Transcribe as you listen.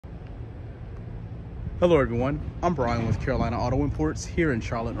Hello everyone, I'm Brian with Carolina Auto Imports here in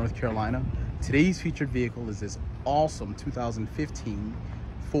Charlotte, North Carolina. Today's featured vehicle is this awesome 2015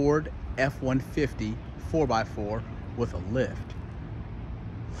 Ford F-150 4x4 with a lift.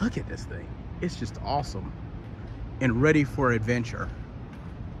 Look at this thing, it's just awesome and ready for adventure.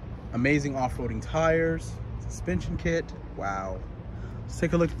 Amazing off-roading tires, suspension kit, wow. Let's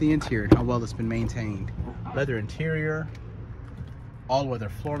take a look at the interior and how well it's been maintained. Leather interior, all-weather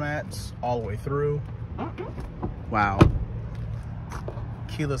floor mats all the way through. Wow.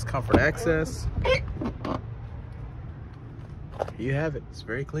 Keyless comfort access. Here you have it. It's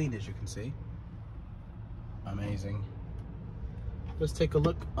very clean, as you can see. Amazing. Let's take a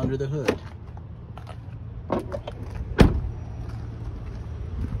look under the hood.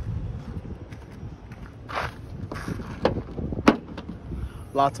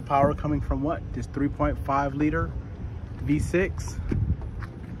 Lots of power coming from what? This 3.5 liter V6.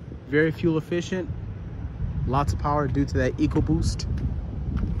 Very fuel efficient. Lots of power due to that EcoBoost.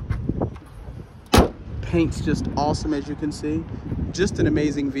 Paint's just awesome, as you can see. Just an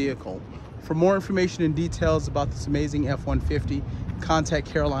amazing vehicle. For more information and details about this amazing F-150, contact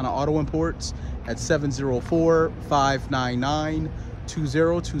Carolina Auto Imports at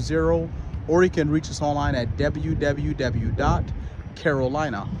 704-599-2020, or you can reach us online at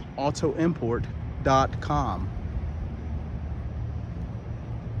www.carolinaautoimport.com.